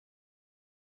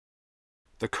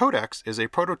The Codex is a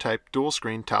prototype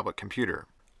dual-screen tablet computer.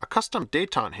 A custom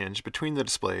détente hinge between the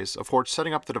displays affords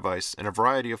setting up the device in a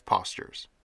variety of postures.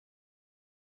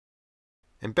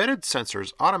 Embedded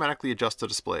sensors automatically adjust the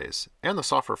displays and the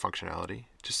software functionality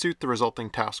to suit the resulting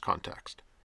task context,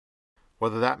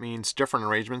 whether that means different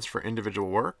arrangements for individual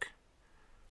work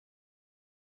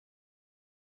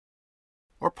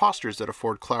or postures that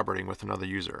afford collaborating with another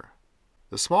user.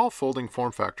 The small folding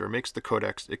form factor makes the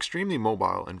Codex extremely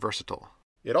mobile and versatile.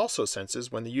 It also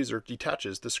senses when the user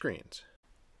detaches the screens.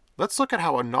 Let's look at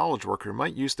how a knowledge worker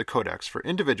might use the Codex for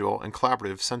individual and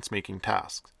collaborative sense-making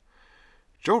tasks.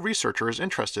 Joe Researcher is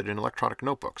interested in electronic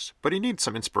notebooks, but he needs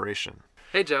some inspiration.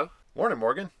 Hey Joe. Morning,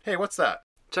 Morgan. Hey, what's that?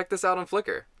 Check this out on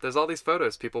Flickr. There's all these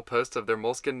photos people post of their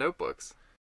moleskin notebooks.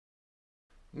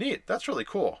 Neat, that's really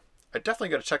cool. I definitely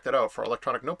got to check that out for our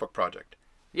electronic notebook project.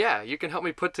 Yeah, you can help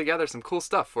me put together some cool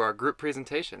stuff for our group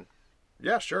presentation.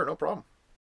 Yeah, sure, no problem.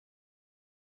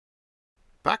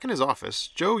 Back in his office,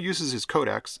 Joe uses his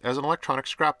Codex as an electronic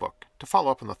scrapbook to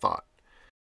follow up on the thought.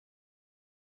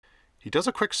 He does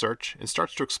a quick search and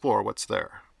starts to explore what's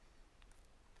there.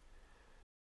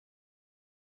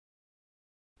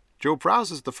 Joe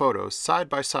browses the photos side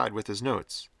by side with his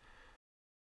notes.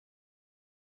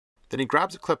 Then he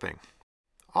grabs a clipping,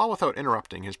 all without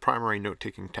interrupting his primary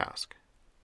note-taking task.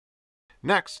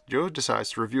 Next, Joe decides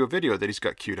to review a video that he's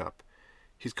got queued up.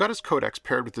 He's got his Codex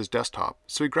paired with his desktop,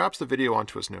 so he grabs the video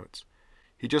onto his notes.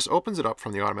 He just opens it up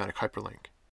from the automatic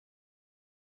hyperlink.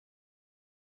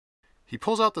 He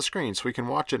pulls out the screen so he can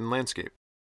watch it in landscape.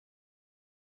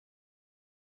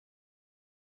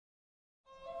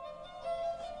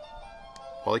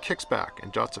 While he kicks back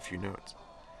and jots a few notes.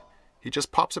 He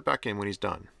just pops it back in when he's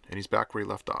done, and he's back where he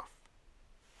left off.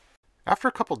 After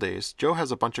a couple days, Joe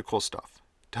has a bunch of cool stuff.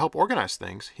 To help organize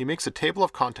things, he makes a table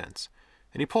of contents,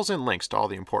 and he pulls in links to all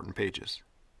the important pages.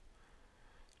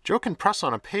 Joe can press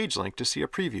on a page link to see a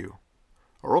preview,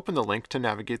 or open the link to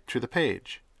navigate through the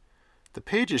page. The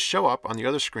pages show up on the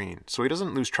other screen, so he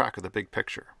doesn't lose track of the big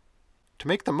picture. To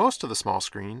make the most of the small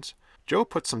screens, Joe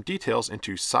puts some details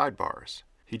into sidebars.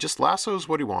 He just lassos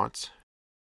what he wants,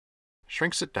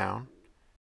 shrinks it down,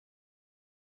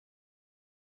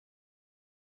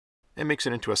 and makes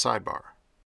it into a sidebar.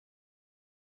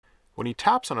 When he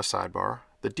taps on a sidebar,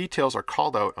 the details are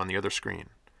called out on the other screen.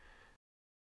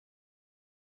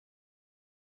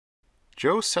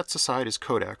 Joe sets aside his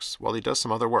Codex while he does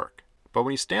some other work, but when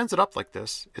he stands it up like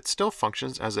this, it still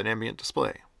functions as an ambient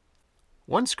display.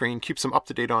 One screen keeps him up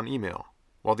to date on email,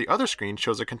 while the other screen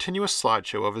shows a continuous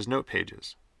slideshow of his note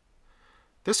pages.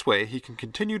 This way, he can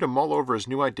continue to mull over his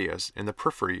new ideas in the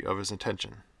periphery of his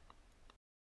attention.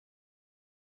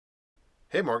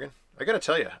 Hey Morgan, I gotta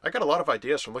tell you, I got a lot of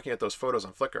ideas from looking at those photos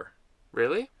on Flickr.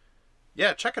 Really?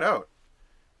 Yeah, check it out.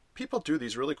 People do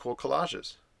these really cool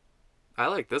collages. I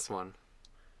like this one.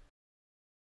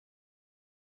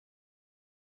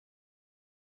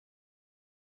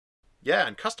 Yeah,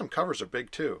 and custom covers are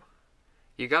big too.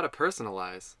 You gotta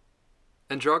personalize.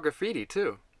 And draw graffiti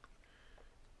too.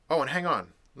 Oh, and hang on.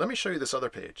 Let me show you this other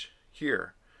page.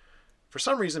 Here. For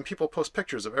some reason, people post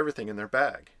pictures of everything in their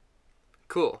bag.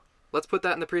 Cool. Let's put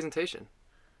that in the presentation.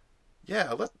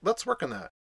 Yeah, let's work on that.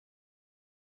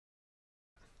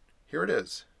 Here it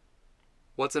is.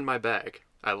 What's in my bag?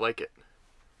 I like it.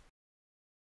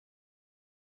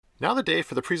 Now the day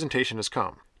for the presentation has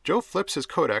come. Joe flips his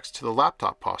Codex to the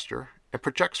laptop posture and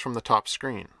projects from the top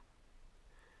screen.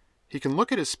 He can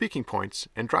look at his speaking points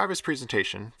and drive his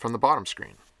presentation from the bottom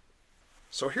screen.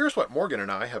 So here's what Morgan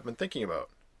and I have been thinking about.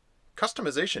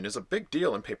 Customization is a big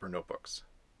deal in paper notebooks.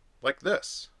 Like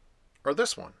this. Or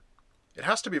this one. It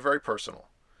has to be very personal.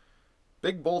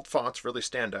 Big bold fonts really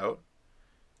stand out.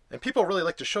 And people really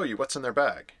like to show you what's in their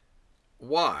bag.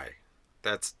 Why?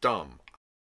 That's dumb.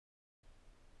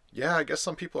 Yeah, I guess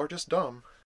some people are just dumb.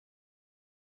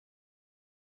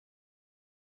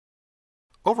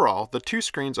 Overall, the two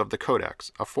screens of the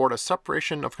Codex afford a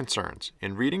separation of concerns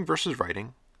in reading versus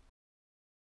writing,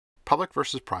 public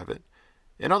versus private,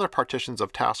 and other partitions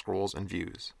of task roles and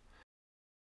views.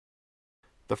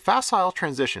 The facile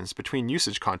transitions between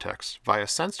usage contexts via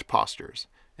sensed postures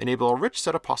enable a rich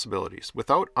set of possibilities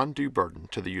without undue burden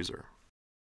to the user.